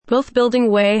Wealth Building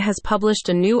Way has published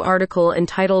a new article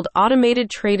entitled Automated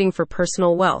Trading for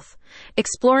Personal Wealth,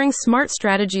 Exploring Smart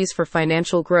Strategies for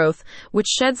Financial Growth, which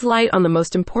sheds light on the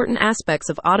most important aspects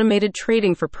of automated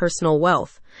trading for personal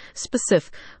wealth,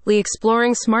 specifically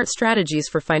exploring smart strategies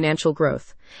for financial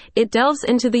growth. It delves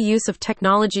into the use of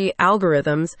technology,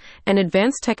 algorithms, and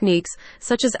advanced techniques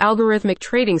such as algorithmic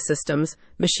trading systems,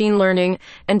 machine learning,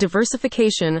 and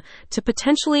diversification to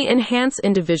potentially enhance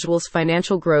individuals'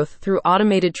 financial growth through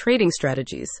automated trading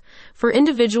strategies. For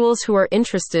individuals who are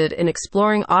interested in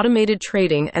exploring automated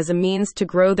trading as a means to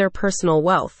grow their personal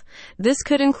wealth, this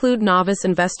could include novice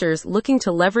investors looking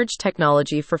to leverage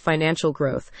technology for financial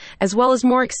growth, as well as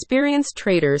more experienced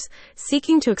traders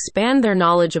seeking to expand their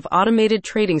knowledge of automated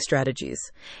trading strategies.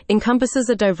 Encompasses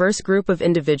a diverse group of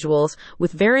individuals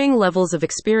with varying levels of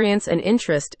experience and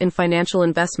interest in financial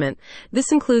investment.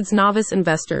 This includes novice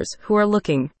investors who are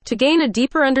looking to gain a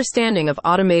deeper understanding of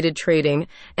automated trading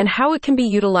and how it can be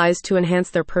utilized to enhance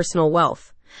their personal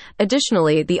wealth.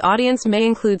 Additionally, the audience may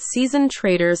include seasoned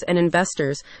traders and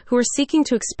investors who are seeking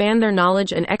to expand their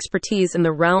knowledge and expertise in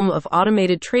the realm of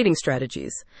automated trading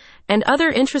strategies. And other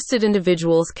interested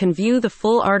individuals can view the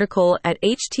full article at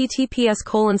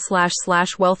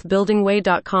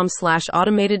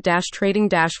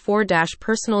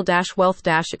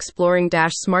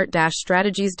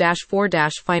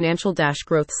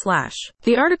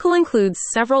The article includes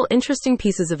several interesting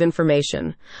pieces of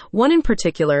information. One in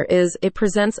particular is it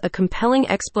presents a compelling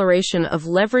exploration of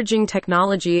leveraging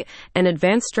technology and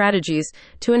advanced strategies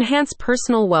to enhance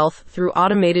personal wealth through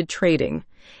automated trading.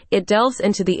 It delves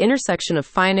into the intersection of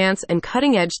finance and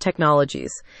cutting-edge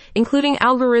technologies, including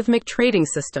algorithmic trading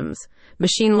systems,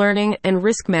 machine learning, and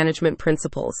risk management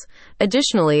principles.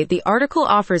 Additionally, the article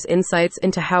offers insights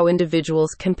into how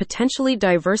individuals can potentially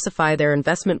diversify their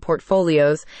investment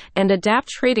portfolios and adapt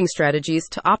trading strategies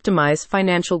to optimize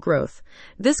financial growth.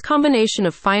 This combination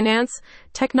of finance,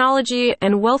 technology,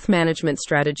 and wealth management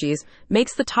strategies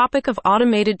makes the topic of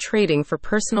automated trading for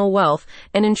personal wealth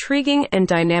an intriguing and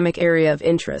dynamic area of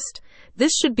interest.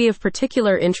 This should be of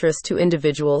particular interest to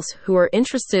individuals who are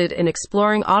interested in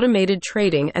exploring automated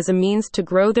trading as a means to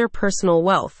grow their personal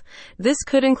wealth. This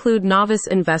could include novice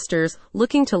investors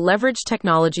looking to leverage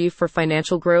technology for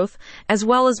financial growth, as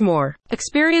well as more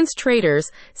experienced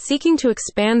traders seeking to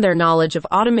expand their knowledge of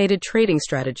automated trading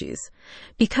strategies.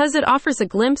 Because it offers a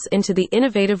glimpse into the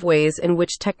innovative ways in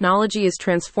which technology is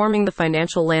transforming the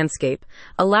financial landscape,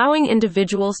 allowing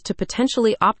individuals to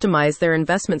potentially optimize their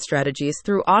investment strategies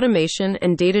through automation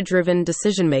and data-driven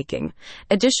decision-making.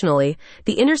 Additionally,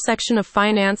 the intersection of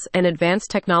finance and advanced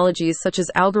technologies such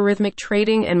as algorithmic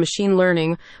trading and machine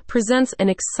learning presents an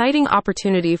exciting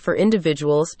opportunity for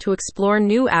individuals to explore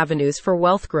new avenues for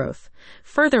wealth growth.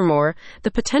 Furthermore, the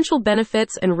potential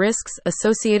benefits and risks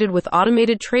associated with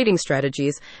automated trading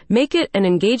strategies make it an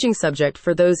engaging subject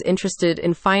for those interested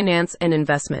in finance and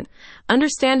investment.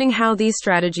 Understanding how these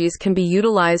strategies can be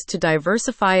utilized to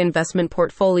diversify investment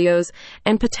portfolios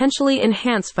and potentially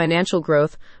enhance financial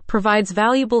growth provides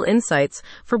valuable insights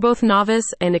for both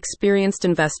novice and experienced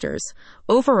investors.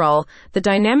 Overall, the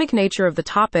dynamic nature of the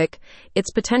topic, its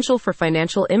potential for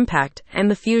financial impact, and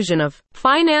the fusion of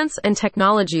finance and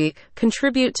technology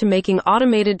contribute to making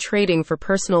automated trading for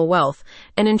personal wealth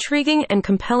an intriguing and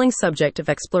compelling subject of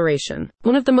exploration.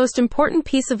 One of the most important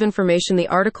pieces of information the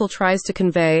article tries to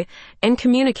convey and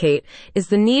communicate is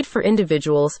the need for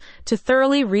individuals to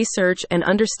thoroughly research and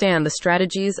understand the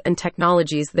strategies and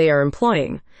technologies they are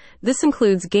employing. This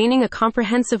includes gaining a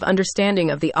comprehensive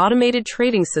understanding of the automated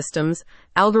trading systems,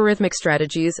 algorithmic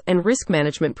strategies, and risk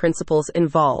management principles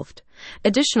involved.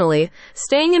 Additionally,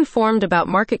 staying informed about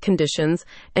market conditions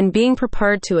and being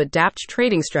prepared to adapt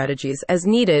trading strategies as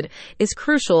needed is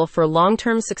crucial for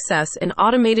long-term success in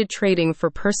automated trading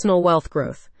for personal wealth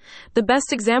growth. The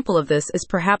best example of this is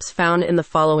perhaps found in the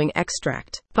following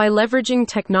extract. By leveraging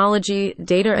technology,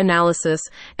 data analysis,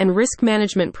 and risk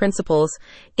management principles,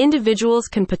 individuals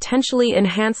can potentially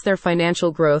enhance their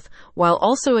financial growth while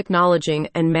also acknowledging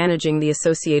and managing the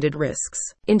associated risks.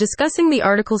 In discussing the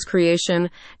article's creation,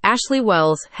 Ashley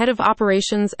Wells, head of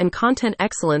operations and content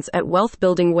excellence at Wealth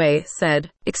Building Way,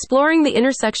 said, "Exploring the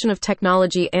intersection of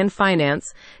technology and finance,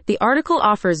 the article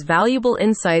offers valuable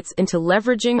insights into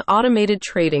leveraging automated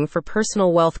trading for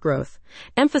personal wealth growth,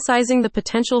 emphasizing the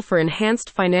potential for enhanced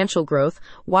financial growth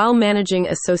while managing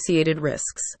associated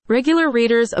risks." Regular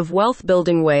readers of Wealth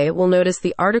Building Way will notice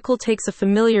the article takes a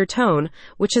familiar tone,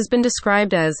 which has been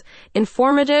described as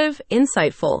informative,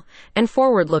 insightful, and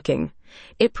forward-looking.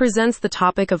 It presents the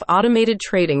topic of automated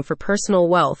trading for personal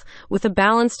wealth with a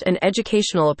balanced and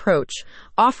educational approach,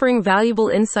 offering valuable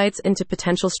insights into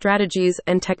potential strategies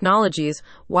and technologies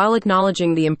while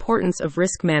acknowledging the importance of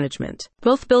risk management.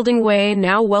 Wealth Building Way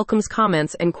now welcomes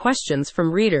comments and questions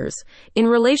from readers in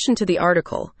relation to the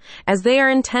article, as they are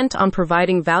intent on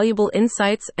providing valuable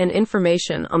insights and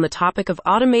information on the topic of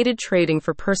automated trading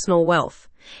for personal wealth.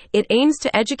 It aims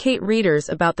to educate readers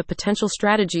about the potential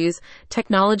strategies,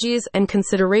 technologies, and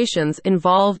considerations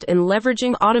involved in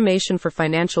leveraging automation for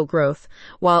financial growth,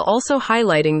 while also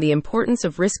highlighting the importance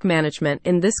of risk management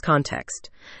in this context.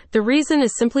 The reason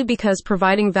is simply because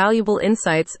providing valuable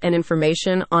insights and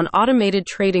information on automated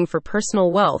trading for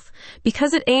personal wealth,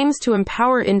 because it aims to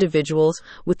empower individuals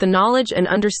with the knowledge and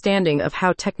understanding of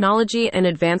how technology and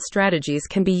advanced strategies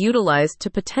can be utilized to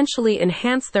potentially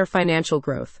enhance their financial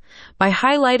growth. By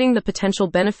highlighting the potential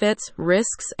benefits,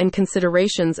 risks, and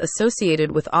considerations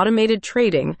associated with automated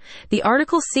trading, the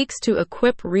article seeks to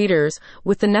equip readers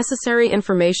with the necessary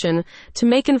information to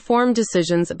make informed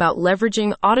decisions about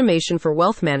leveraging automation for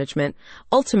wealth management.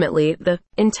 Ultimately, the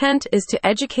intent is to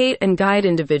educate and guide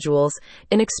individuals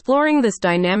in exploring this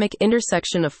dynamic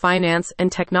intersection of finance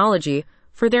and technology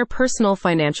for their personal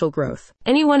financial growth.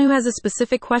 Anyone who has a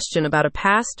specific question about a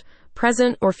past,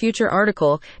 present, or future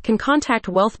article can contact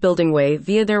Wealth Building Way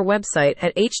via their website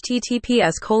at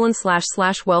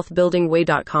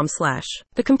https://wealthbuildingway.com/.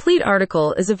 The complete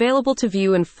article is available to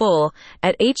view in full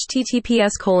at